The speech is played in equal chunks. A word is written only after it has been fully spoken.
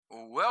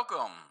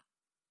Welcome.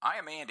 I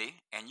am Andy,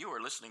 and you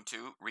are listening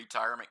to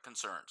Retirement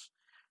Concerns.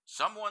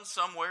 Someone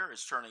somewhere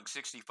is turning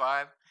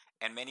 65,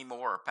 and many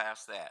more are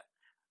past that.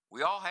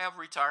 We all have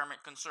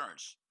retirement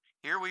concerns.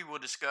 Here we will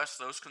discuss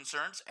those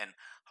concerns and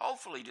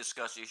hopefully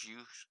discuss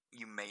issues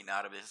you may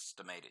not have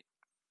estimated.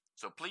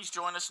 So please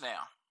join us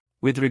now.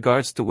 With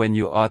regards to when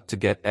you ought to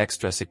get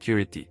extra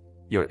security,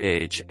 your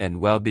age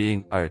and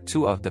well-being are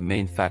two of the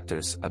main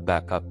factors a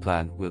backup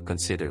plan will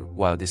consider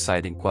while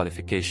deciding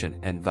qualification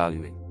and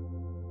valuing.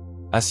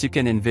 As you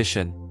can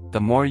envision, the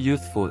more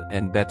youthful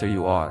and better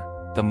you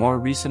are, the more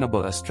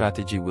reasonable a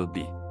strategy will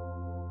be.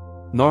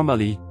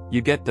 Normally,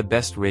 you get the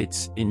best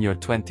rates in your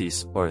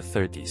 20s or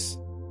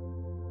 30s.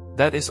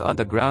 That is on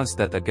the grounds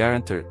that a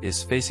guarantor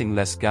is facing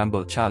less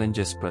gamble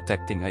challenges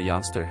protecting a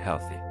youngster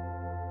healthy.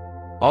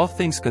 All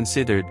things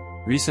considered,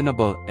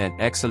 reasonable and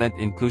excellent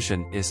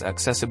inclusion is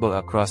accessible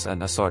across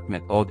an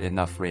assortment old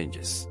enough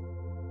ranges.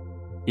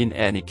 In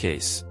any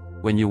case,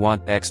 when you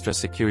want extra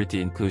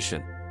security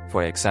inclusion,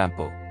 for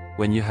example,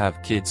 when you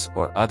have kids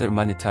or other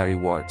monetary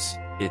rewards,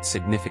 it's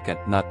significant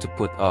not to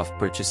put off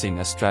purchasing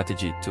a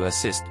strategy to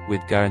assist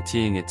with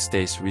guaranteeing it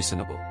stays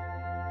reasonable.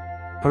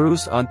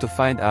 Peruse on to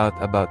find out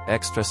about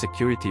extra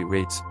security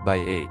rates by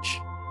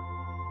age.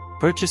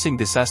 Purchasing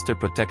disaster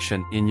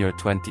protection in your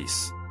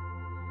 20s.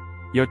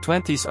 Your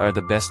 20s are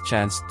the best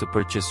chance to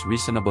purchase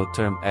reasonable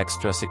term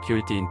extra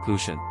security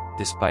inclusion,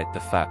 despite the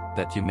fact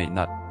that you may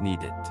not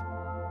need it.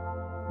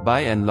 By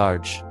and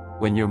large,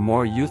 when you're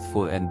more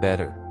youthful and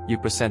better, you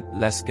present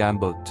less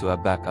gamble to a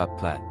backup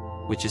plan,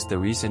 which is the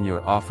reason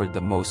you're offered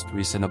the most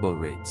reasonable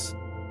rates.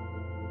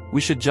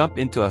 We should jump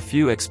into a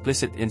few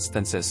explicit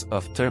instances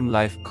of term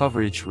life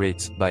coverage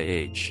rates by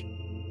age.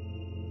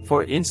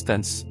 For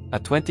instance, a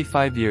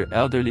 25-year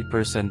elderly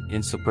person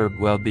in superb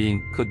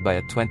well-being could buy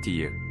a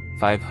 20-year,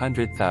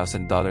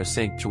 $500,000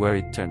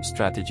 sanctuary term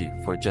strategy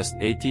for just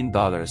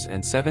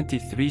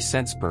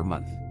 $18.73 per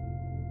month.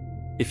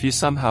 If you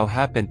somehow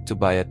happened to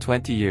buy a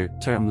 20-year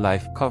term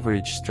life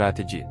coverage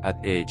strategy at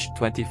age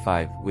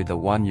 25 with a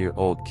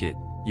 1-year-old kid,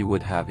 you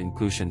would have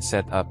inclusion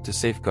set up to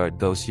safeguard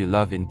those you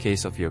love in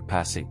case of your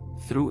passing,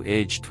 through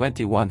age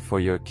 21 for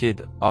your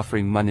kid,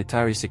 offering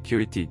monetary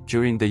security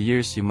during the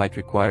years you might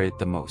require it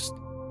the most.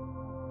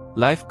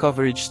 Life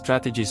coverage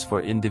strategies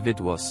for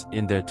individuals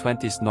in their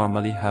 20s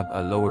normally have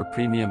a lower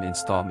premium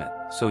installment,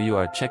 so you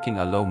are checking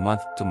a low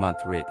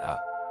month-to-month rate out.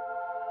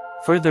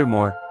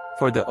 Furthermore,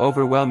 for the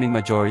overwhelming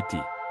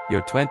majority,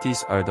 your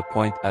 20s are the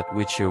point at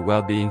which your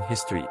well-being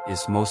history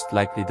is most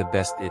likely the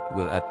best it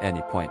will at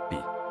any point be.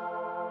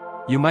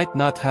 You might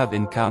not have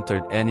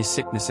encountered any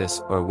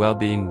sicknesses or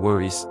well-being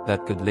worries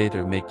that could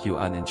later make you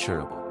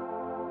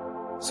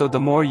uninsurable. So the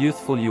more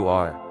youthful you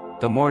are,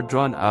 the more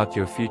drawn out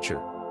your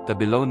future, the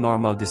below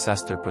normal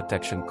disaster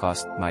protection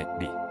cost might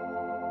be.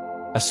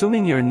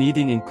 Assuming you're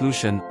needing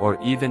inclusion or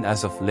even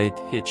as of late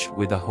hitch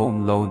with a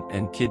home loan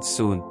and kids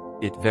soon,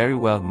 it very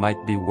well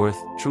might be worth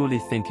truly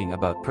thinking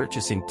about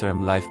purchasing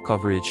term life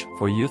coverage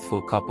for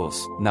youthful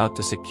couples now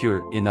to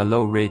secure in a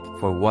low rate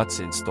for what's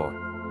in store.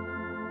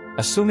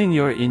 Assuming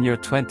you're in your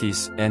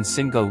 20s and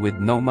single with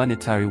no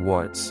monetary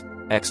rewards,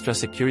 extra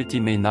security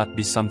may not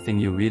be something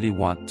you really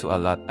want to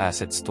allot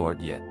assets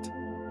stored yet.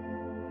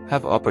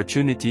 Have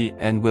opportunity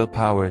and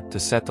willpower to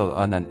settle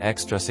on an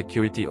extra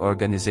security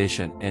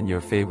organization and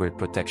your favorite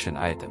protection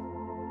item.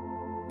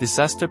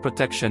 Disaster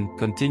protection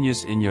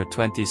continues in your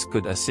 20s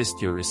could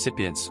assist your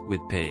recipients with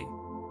paying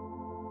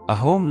a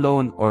home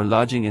loan or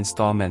lodging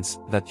installments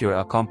that your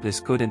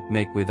accomplice couldn't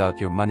make without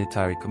your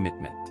monetary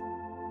commitment.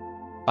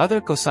 Other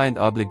co-signed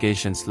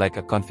obligations like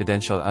a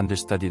confidential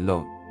understudy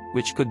loan,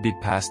 which could be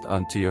passed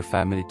on to your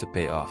family to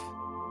pay off.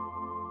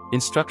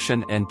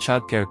 Instruction and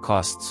childcare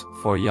costs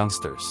for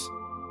youngsters.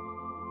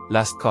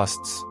 Last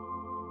costs.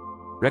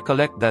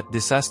 Recollect that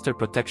disaster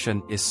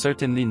protection is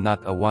certainly not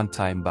a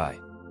one-time buy.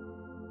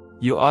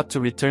 You ought to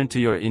return to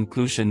your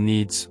inclusion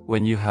needs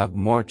when you have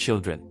more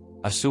children,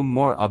 assume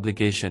more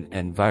obligation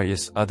and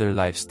various other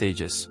life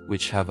stages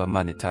which have a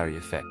monetary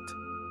effect.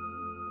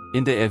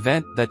 In the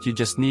event that you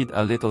just need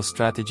a little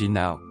strategy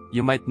now,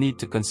 you might need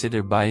to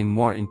consider buying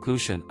more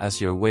inclusion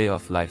as your way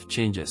of life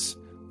changes,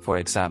 for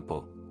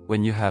example,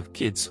 when you have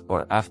kids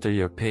or after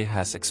your pay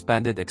has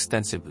expanded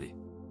extensively.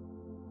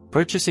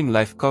 Purchasing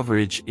life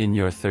coverage in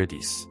your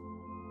 30s.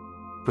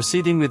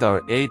 Proceeding with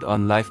our aid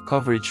on life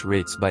coverage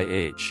rates by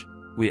age,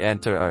 we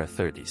enter our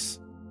 30s.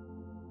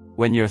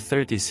 When your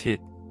 30s hit,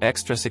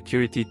 extra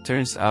security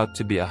turns out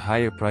to be a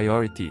higher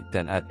priority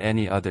than at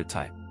any other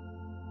time.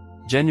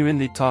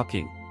 Genuinely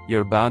talking,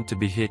 you're bound to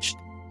be hitched,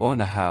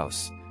 own a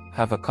house,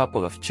 have a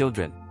couple of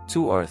children,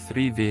 2 or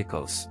 3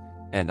 vehicles,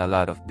 and a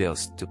lot of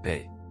bills to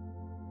pay.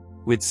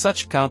 With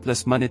such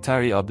countless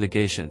monetary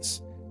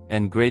obligations,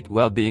 and great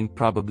well-being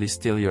probably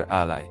still your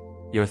ally,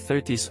 your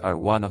 30s are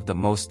one of the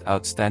most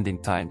outstanding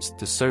times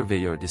to survey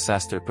your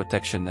disaster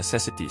protection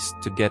necessities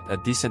to get a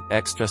decent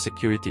extra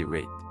security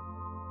rate.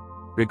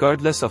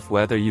 Regardless of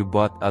whether you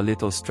bought a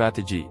little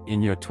strategy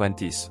in your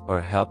 20s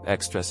or help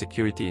extra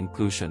security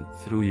inclusion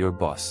through your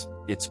boss,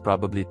 it's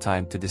probably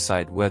time to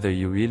decide whether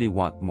you really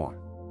want more.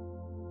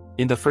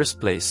 In the first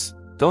place,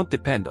 don't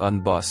depend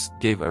on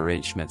boss-gave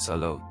arrangements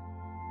alone.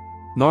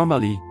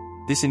 Normally,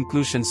 this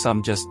inclusion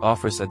sum just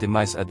offers a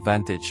demise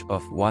advantage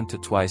of 1 to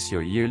twice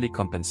your yearly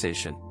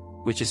compensation,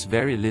 which is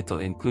very little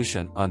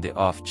inclusion on the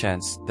off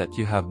chance that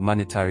you have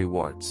monetary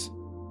warts.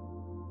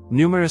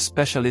 Numerous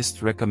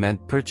specialists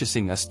recommend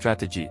purchasing a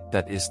strategy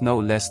that is no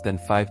less than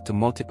 5 to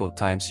multiple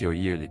times your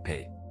yearly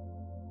pay.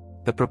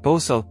 The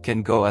proposal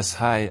can go as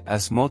high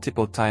as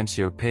multiple times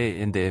your pay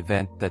in the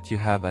event that you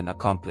have an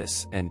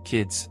accomplice and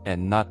kids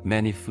and not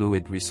many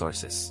fluid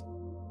resources.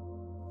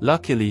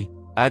 Luckily,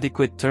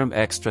 adequate term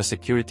extra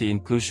security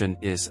inclusion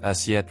is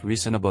as yet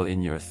reasonable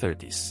in your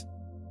 30s.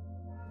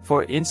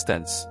 For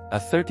instance, a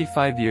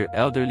 35-year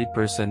elderly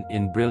person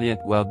in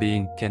brilliant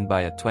well-being can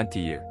buy a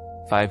 20-year,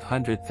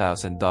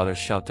 $500,000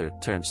 shelter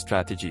term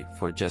strategy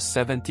for just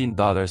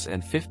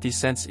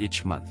 $17.50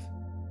 each month.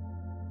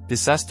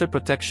 Disaster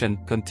protection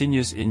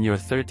continues in your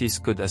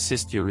 30s could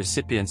assist your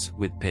recipients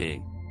with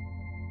paying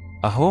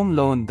a home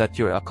loan that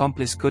your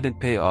accomplice couldn't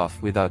pay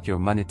off without your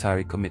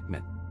monetary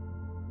commitment.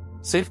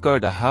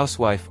 Safeguard a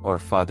housewife or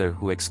father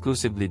who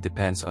exclusively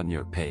depends on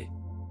your pay.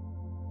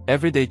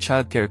 Everyday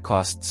childcare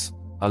costs,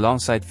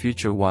 alongside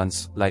future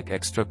ones like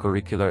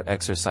extracurricular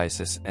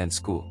exercises and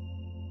school,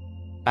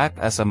 act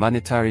as a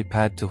monetary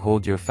pad to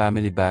hold your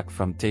family back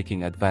from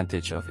taking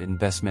advantage of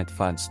investment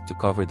funds to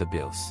cover the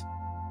bills,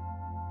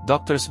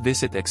 doctor's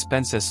visit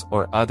expenses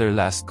or other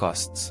last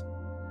costs.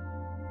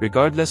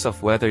 Regardless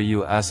of whether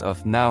you as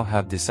of now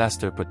have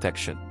disaster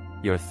protection,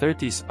 your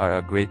 30s are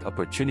a great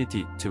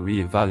opportunity to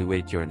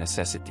reevaluate your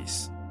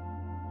necessities.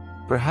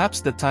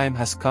 Perhaps the time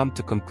has come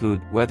to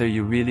conclude whether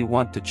you really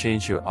want to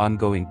change your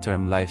ongoing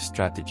term life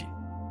strategy.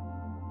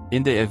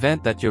 In the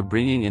event that you're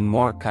bringing in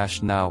more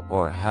cash now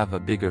or have a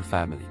bigger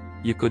family,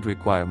 you could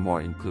require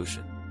more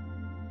inclusion.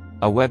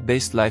 A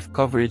web-based life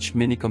coverage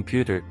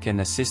mini-computer can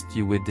assist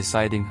you with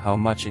deciding how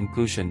much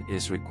inclusion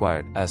is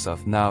required as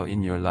of now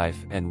in your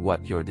life and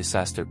what your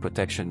disaster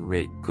protection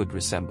rate could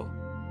resemble.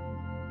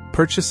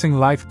 Purchasing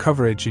life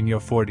coverage in your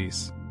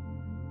 40s.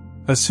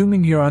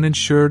 Assuming you're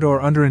uninsured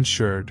or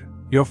underinsured,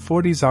 your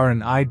 40s are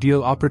an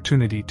ideal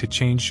opportunity to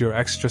change your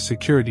extra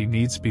security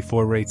needs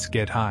before rates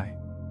get high.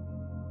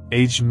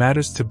 Age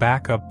matters to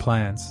backup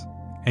plans,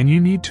 and you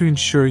need to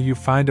ensure you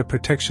find a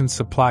protection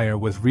supplier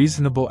with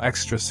reasonable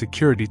extra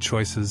security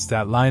choices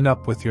that line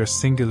up with your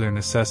singular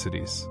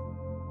necessities.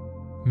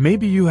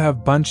 Maybe you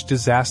have bunch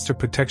disaster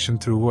protection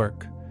through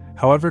work,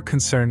 however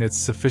concerned it's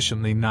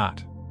sufficiently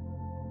not.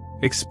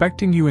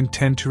 Expecting you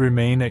intend to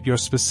remain at your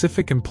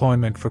specific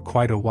employment for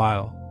quite a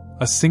while,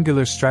 a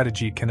singular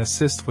strategy can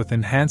assist with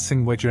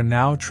enhancing what you're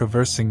now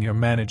traversing your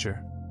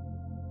manager.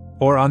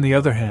 Or on the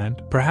other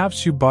hand,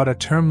 perhaps you bought a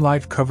term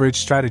life coverage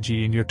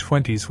strategy in your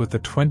 20s with a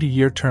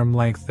 20-year term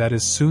length that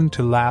is soon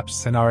to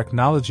lapse and are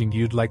acknowledging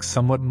you'd like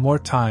somewhat more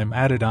time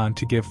added on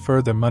to give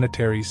further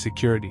monetary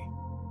security.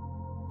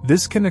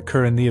 This can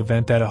occur in the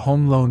event that a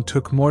home loan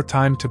took more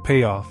time to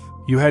pay off,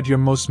 you had your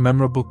most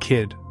memorable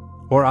kid,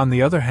 or on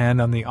the other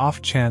hand on the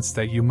off chance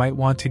that you might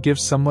want to give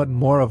somewhat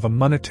more of a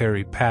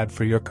monetary pad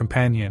for your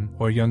companion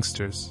or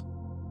youngsters.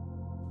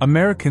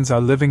 Americans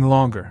are living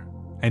longer,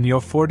 and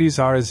your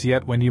 40s are as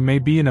yet when you may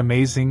be in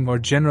amazing or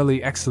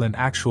generally excellent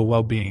actual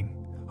well-being.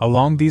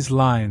 Along these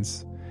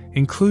lines,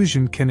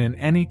 inclusion can in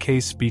any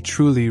case be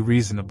truly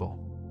reasonable.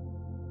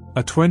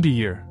 A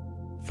 20-year,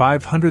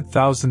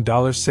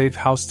 $500,000 safe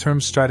house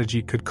term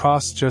strategy could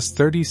cost just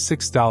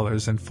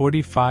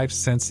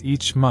 $36.45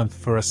 each month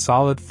for a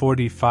solid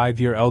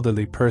 45-year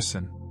elderly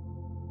person.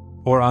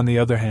 Or on the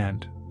other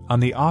hand, on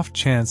the off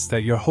chance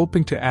that you're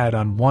hoping to add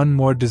on one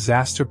more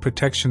disaster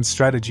protection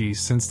strategy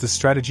since the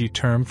strategy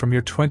term from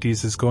your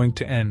 20s is going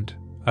to end,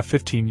 a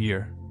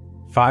 15-year,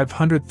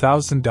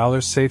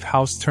 $500,000 safe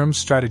house term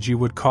strategy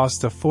would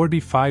cost a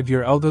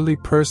 45-year elderly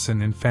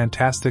person in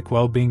fantastic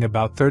well-being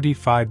about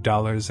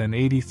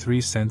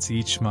 $35.83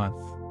 each month.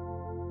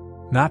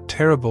 Not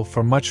terrible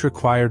for much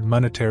required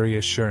monetary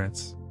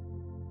assurance.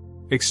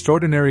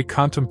 Extraordinary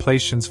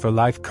contemplations for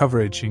life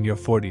coverage in your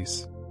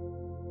 40s.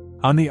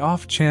 On the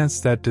off chance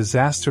that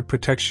disaster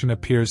protection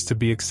appears to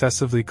be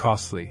excessively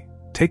costly,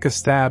 take a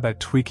stab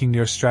at tweaking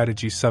your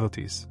strategy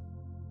subtleties.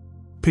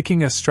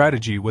 Picking a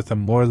strategy with a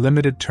more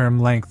limited term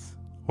length,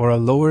 or a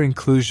lower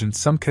inclusion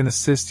sum can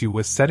assist you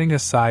with setting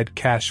aside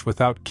cash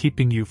without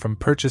keeping you from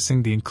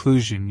purchasing the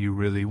inclusion you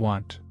really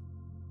want.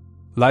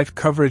 Life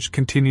coverage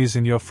continues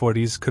in your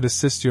 40s could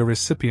assist your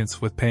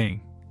recipients with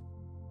paying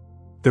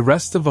the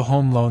rest of a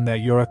home loan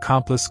that your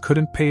accomplice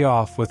couldn't pay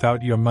off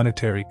without your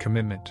monetary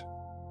commitment.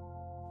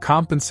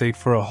 Compensate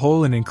for a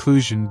hole in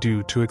inclusion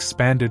due to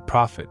expanded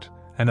profit,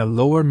 and a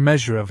lower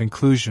measure of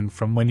inclusion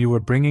from when you were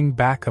bringing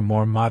back a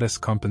more modest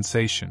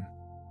compensation.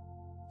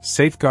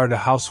 Safeguard a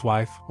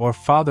housewife or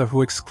father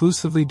who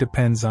exclusively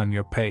depends on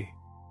your pay.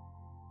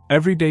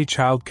 Everyday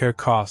childcare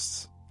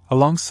costs,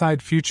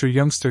 alongside future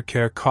youngster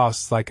care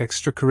costs like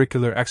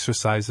extracurricular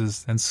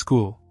exercises and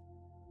school,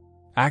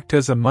 act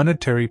as a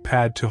monetary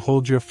pad to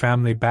hold your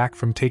family back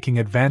from taking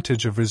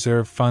advantage of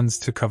reserve funds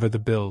to cover the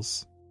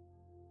bills,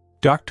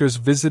 doctor's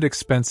visit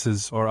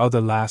expenses or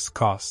other last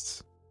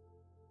costs.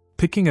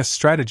 Picking a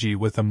strategy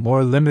with a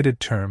more limited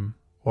term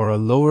or a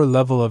lower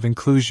level of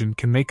inclusion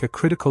can make a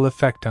critical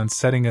effect on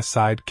setting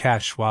aside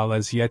cash while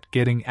as yet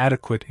getting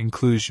adequate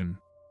inclusion.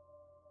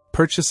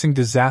 Purchasing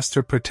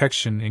disaster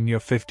protection in your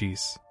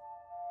 50s.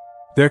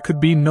 There could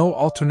be no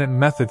alternate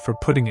method for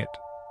putting it.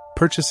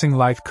 Purchasing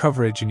life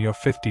coverage in your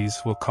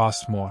 50s will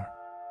cost more.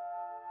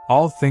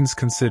 All things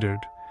considered,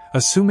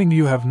 assuming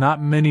you have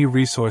not many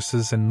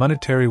resources and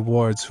monetary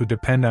rewards who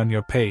depend on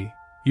your pay,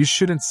 you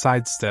shouldn't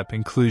sidestep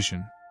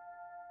inclusion.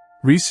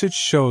 Research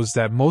shows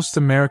that most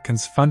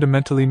Americans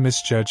fundamentally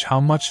misjudge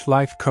how much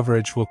life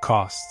coverage will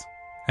cost,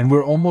 and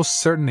we're almost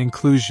certain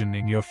inclusion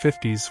in your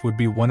 50s would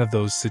be one of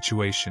those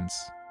situations.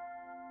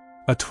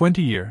 A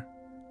 20-year,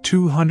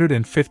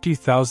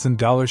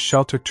 $250,000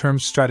 shelter term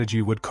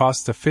strategy would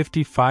cost a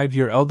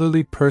 55-year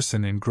elderly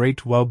person in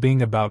great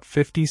well-being about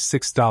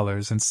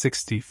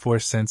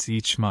 $56.64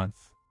 each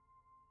month.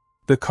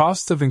 The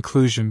cost of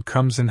inclusion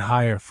comes in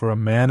higher for a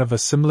man of a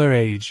similar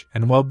age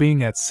and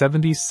well-being at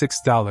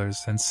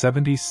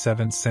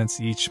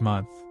 $76.77 each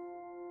month.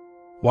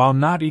 While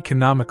not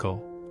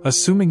economical,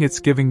 assuming it's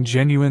giving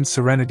genuine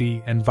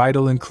serenity and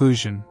vital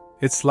inclusion,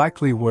 it's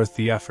likely worth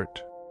the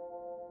effort.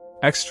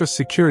 Extra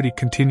security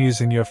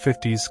continues in your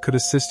 50s could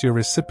assist your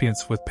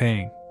recipients with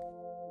paying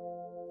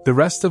the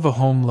rest of a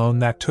home loan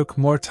that took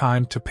more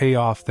time to pay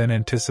off than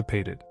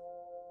anticipated.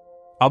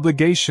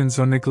 Obligations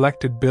or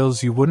neglected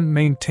bills you wouldn't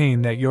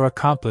maintain that your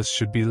accomplice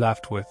should be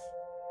left with.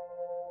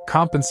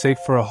 Compensate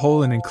for a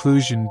hole in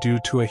inclusion due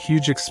to a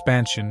huge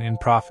expansion in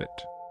profit.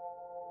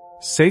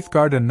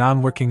 Safeguard a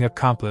non-working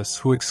accomplice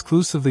who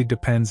exclusively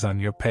depends on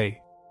your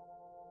pay.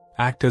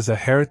 Act as a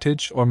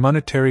heritage or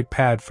monetary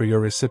pad for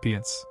your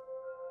recipients.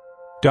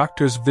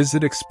 Doctor's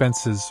visit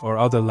expenses or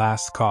other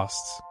last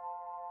costs.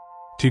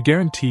 To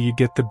guarantee you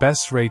get the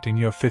best rate in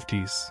your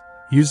 50s,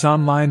 use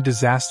online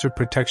disaster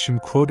protection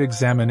quote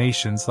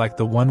examinations like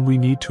the one we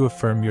need to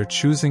affirm you're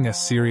choosing a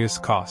serious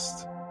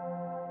cost.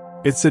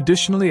 It's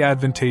additionally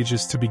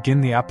advantageous to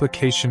begin the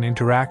application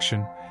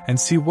interaction and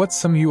see what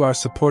sum you are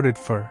supported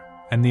for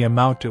and the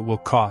amount it will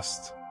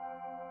cost.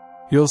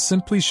 You'll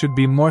simply should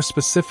be more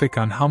specific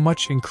on how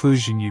much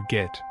inclusion you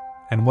get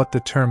and what the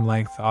term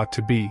length ought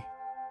to be.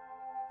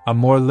 A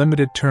more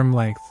limited term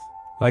length,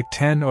 like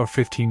 10 or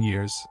 15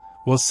 years,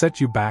 will set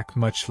you back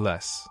much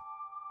less.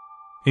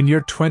 In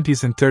your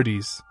 20s and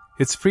 30s,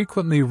 it's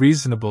frequently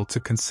reasonable to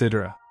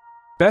consider a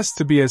best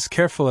to be as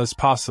careful as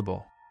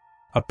possible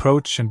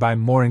approach and buy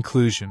more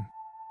inclusion.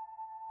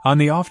 On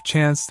the off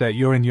chance that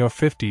you're in your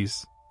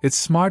 50s, it's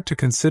smart to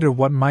consider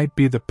what might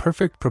be the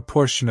perfect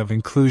proportion of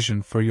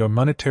inclusion for your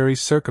monetary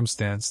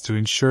circumstance to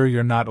ensure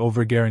you're not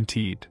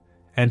over-guaranteed,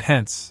 and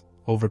hence,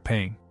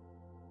 overpaying.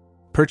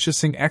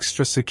 Purchasing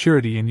extra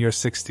security in your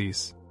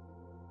 60s.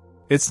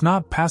 It's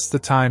not past the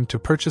time to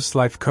purchase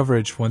life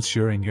coverage once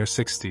you're in your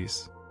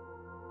 60s.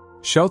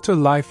 Shelter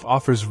Life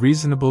offers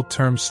reasonable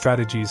term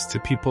strategies to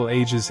people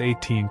ages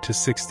 18 to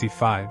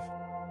 65.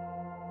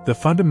 The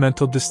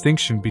fundamental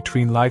distinction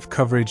between life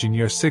coverage in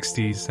your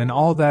 60s and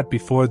all that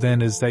before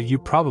then is that you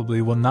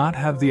probably will not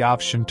have the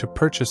option to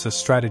purchase a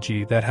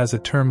strategy that has a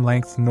term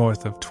length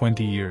north of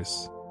 20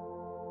 years.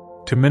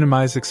 To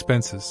minimize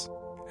expenses,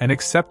 and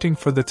accepting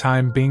for the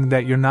time being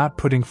that you're not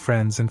putting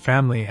friends and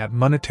family at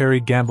monetary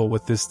gamble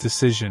with this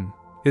decision,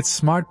 it's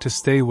smart to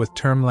stay with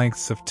term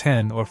lengths of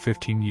 10 or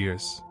 15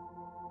 years.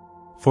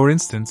 For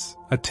instance,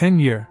 a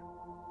 10-year,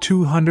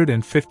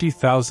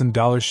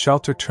 $250,000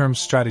 shelter term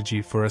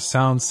strategy for a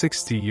sound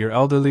 60-year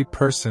elderly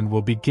person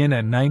will begin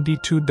at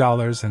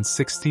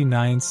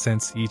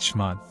 $92.69 each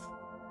month.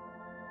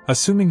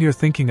 Assuming you're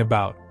thinking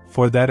about,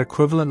 for that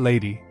equivalent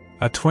lady,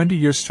 a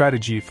 20-year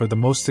strategy for the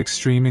most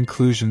extreme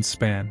inclusion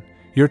span,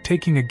 you're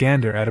taking a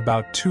gander at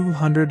about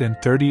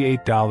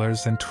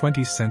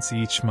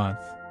 $238.20 each month.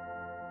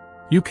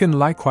 You can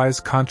likewise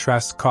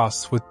contrast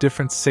costs with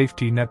different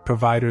safety net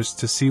providers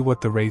to see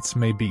what the rates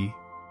may be.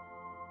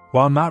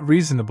 While not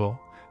reasonable,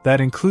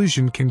 that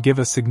inclusion can give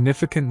a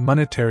significant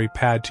monetary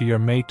pad to your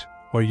mate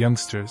or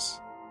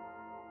youngsters.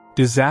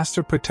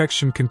 Disaster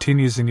protection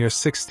continues in your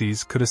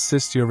 60s could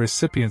assist your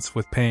recipients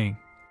with paying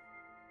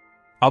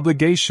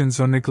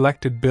obligations or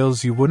neglected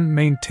bills you wouldn't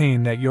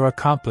maintain that your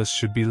accomplice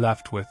should be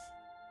left with.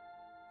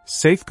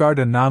 Safeguard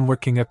a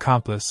non-working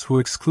accomplice who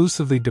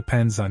exclusively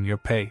depends on your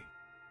pay.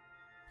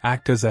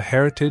 Act as a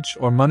heritage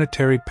or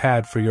monetary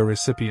pad for your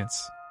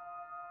recipients.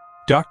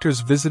 Doctor's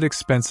visit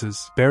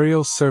expenses,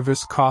 burial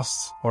service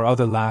costs, or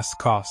other last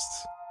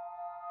costs.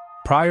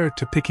 Prior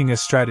to picking a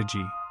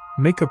strategy,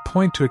 make a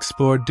point to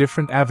explore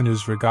different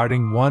avenues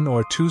regarding one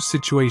or two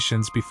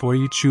situations before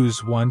you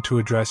choose one to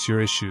address your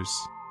issues.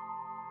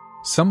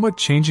 Somewhat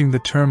changing the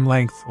term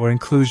length or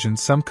inclusion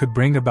sum could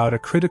bring about a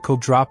critical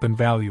drop in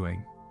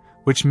valuing,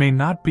 which may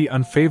not be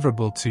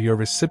unfavorable to your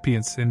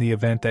recipients in the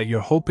event that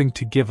you're hoping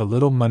to give a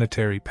little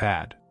monetary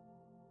pad.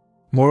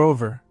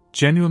 Moreover,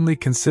 genuinely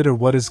consider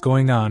what is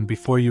going on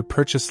before you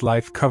purchase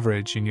life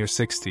coverage in your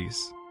 60s.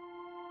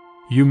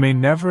 You may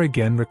never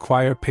again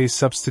require pay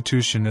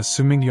substitution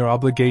assuming your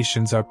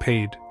obligations are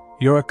paid,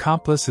 your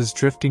accomplice is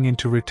drifting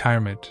into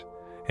retirement,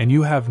 and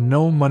you have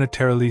no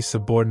monetarily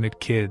subordinate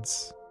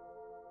kids.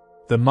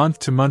 The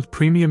month-to-month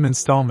premium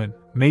installment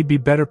may be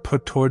better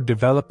put toward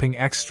developing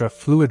extra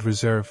fluid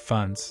reserve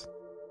funds.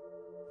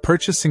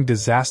 Purchasing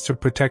disaster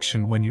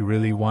protection when you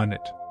really want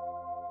it.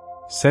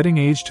 Setting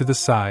age to the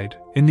side,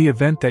 in the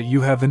event that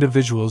you have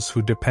individuals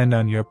who depend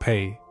on your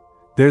pay,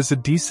 there's a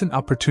decent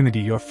opportunity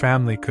your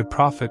family could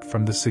profit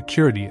from the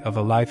security of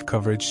a life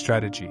coverage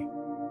strategy.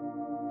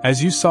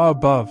 As you saw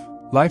above,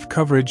 life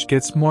coverage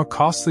gets more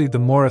costly the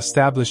more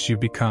established you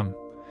become,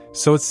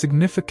 so it's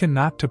significant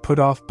not to put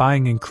off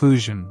buying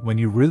inclusion when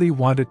you really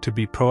want it to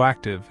be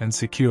proactive and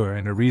secure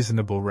in a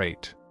reasonable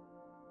rate.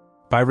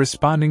 By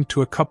responding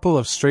to a couple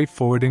of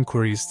straightforward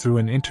inquiries through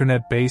an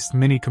internet-based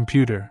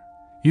mini-computer,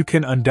 you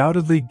can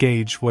undoubtedly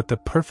gauge what the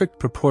perfect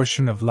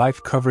proportion of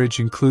life coverage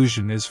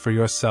inclusion is for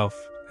yourself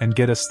and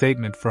get a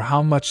statement for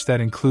how much that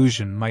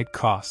inclusion might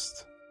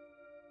cost.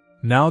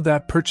 Now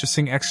that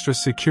purchasing extra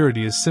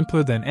security is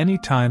simpler than any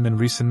time in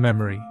recent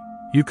memory,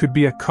 you could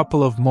be a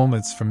couple of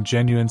moments from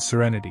genuine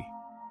serenity.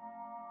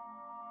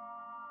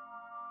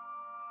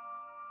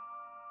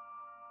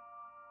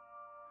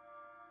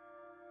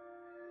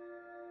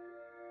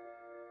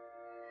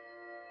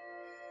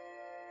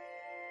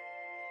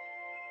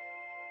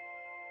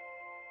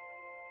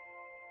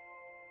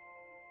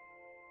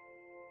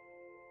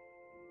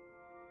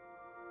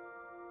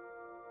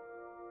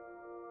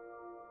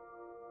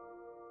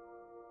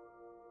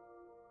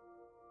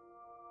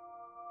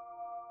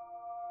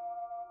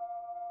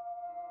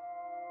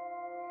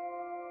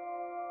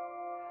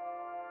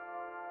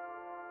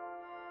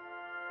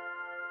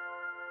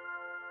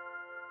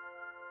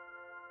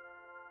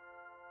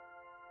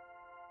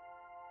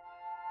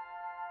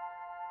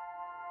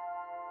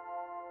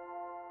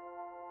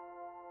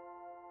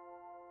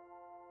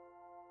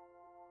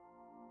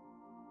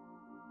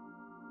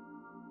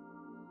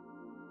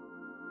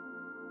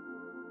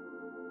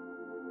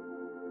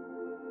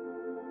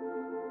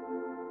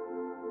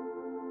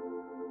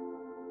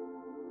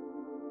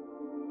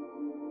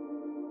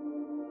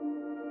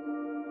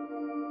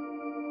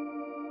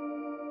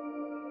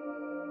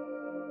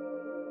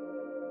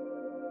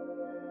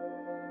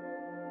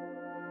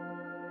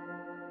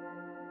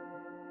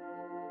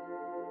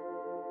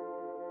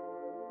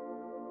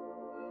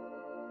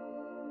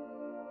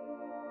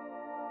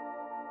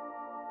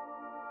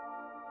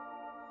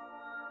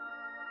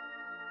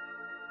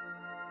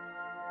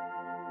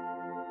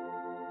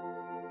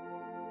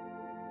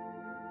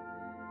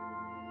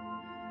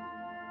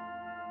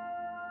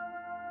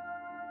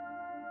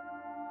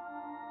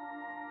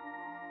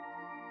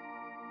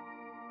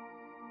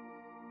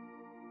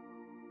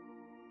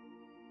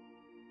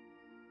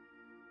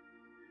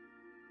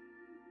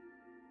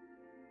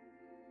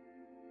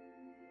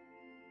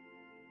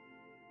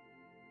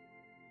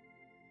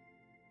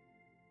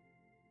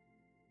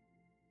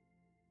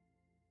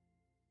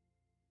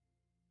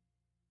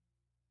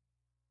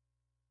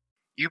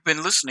 You've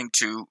been listening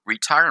to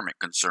Retirement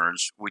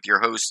Concerns with your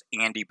host,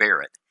 Andy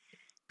Barrett.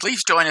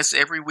 Please join us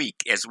every week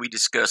as we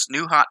discuss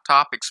new hot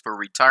topics for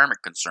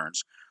retirement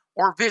concerns,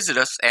 or visit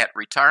us at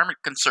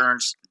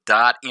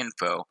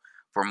retirementconcerns.info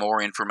for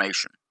more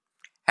information.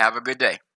 Have a good day.